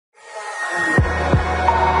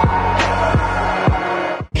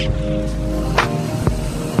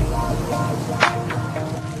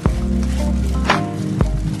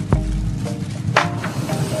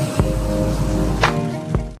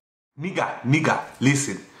nigga,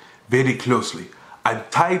 listen very closely. I'm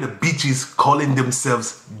tired of bitches calling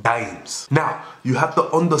themselves dimes. Now, you have to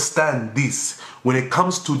understand this. When it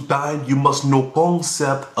comes to dime, you must know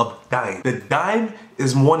concept of dime. The dime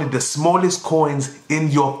is one of the smallest coins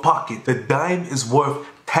in your pocket. The dime is worth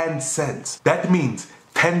 10 cents. That means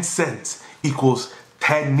 10 cents equals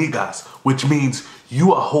 10 niggas, which means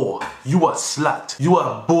you a whore, you a slut, you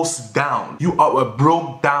a boss down, you are a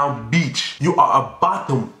broke down bitch, you are a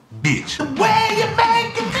bottom bitch. The way you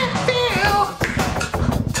make me feel.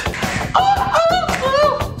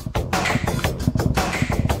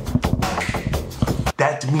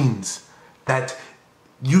 That means that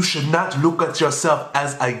you should not look at yourself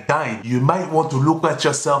as a dime. You might want to look at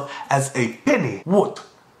yourself as a penny. What?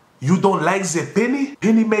 You don't like the penny?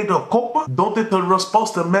 Penny made of copper? Don't it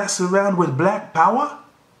supposed to mess around with black power?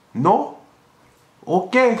 No?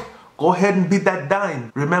 Okay. Go ahead and be that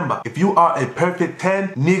dime. Remember, if you are a perfect 10,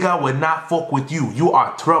 nigga will not fuck with you. You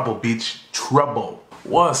are trouble, bitch. Trouble.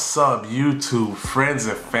 What's up, YouTube, friends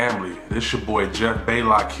and family? This your boy Jeff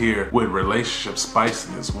Baylock here with Relationship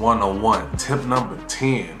Spiciness 101. Tip number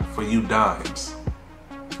 10 for you dimes.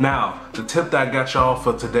 Now, the tip that I got y'all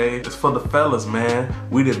for today is for the fellas, man.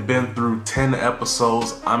 We done been through 10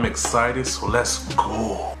 episodes. I'm excited, so let's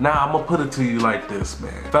go. Now, I'm gonna put it to you like this,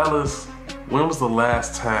 man. Fellas, when was the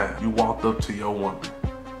last time you walked up to your woman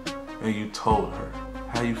and you told her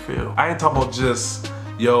how you feel? I ain't talking about just,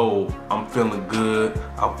 yo, I'm feeling good,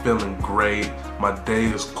 I'm feeling great, my day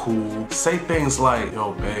is cool. Say things like,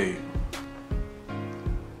 yo, babe,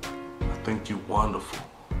 I think you wonderful.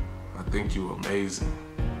 I think you amazing.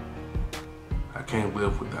 I can't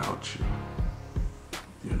live without you.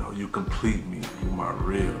 You know, you complete me, you my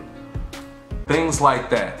real. Things like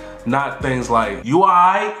that. Not things like, you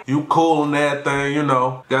alright? You cool and everything, you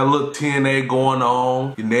know. Got a little TNA going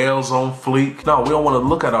on, your nails on fleek. No, we don't want to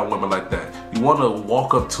look at our women like that. You want to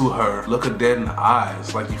walk up to her, look her dead in the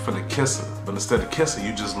eyes like you finna kiss her. But instead of kissing,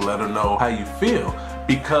 you just let her know how you feel.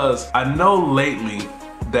 Because I know lately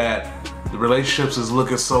that the relationships is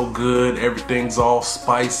looking so good, everything's all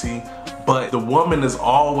spicy. But the woman is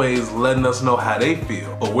always letting us know how they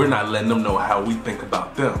feel, but we're not letting them know how we think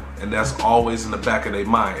about them. And that's always in the back of their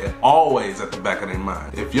mind, and always at the back of their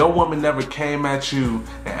mind. If your woman never came at you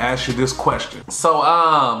and asked you this question, so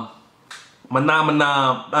how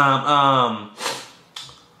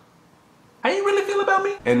you really feel about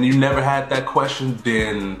me? And you never had that question,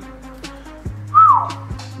 then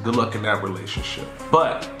good luck in that relationship.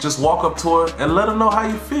 But just walk up to her and let her know how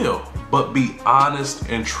you feel. But be honest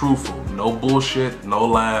and truthful. No bullshit, no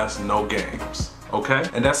lies, no games. Okay?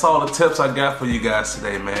 And that's all the tips I got for you guys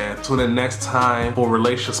today, man. Tune in next time for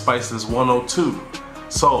Relationship Spiciness 102.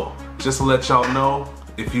 So, just to let y'all know,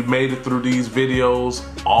 if you made it through these videos,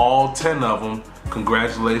 all 10 of them,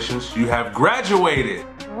 congratulations, you have graduated.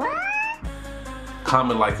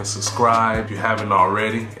 Comment, like, and subscribe if you haven't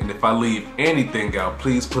already. And if I leave anything out,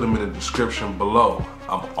 please put them in the description below.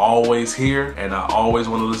 I'm always here, and I always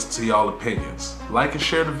want to listen to y'all opinions. Like and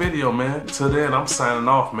share the video, man. Till then, I'm signing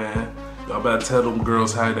off, man. Y'all better tell them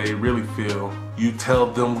girls how they really feel. You tell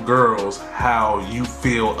them girls how you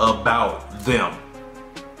feel about them.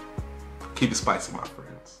 Keep it spicy, my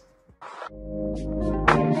friends.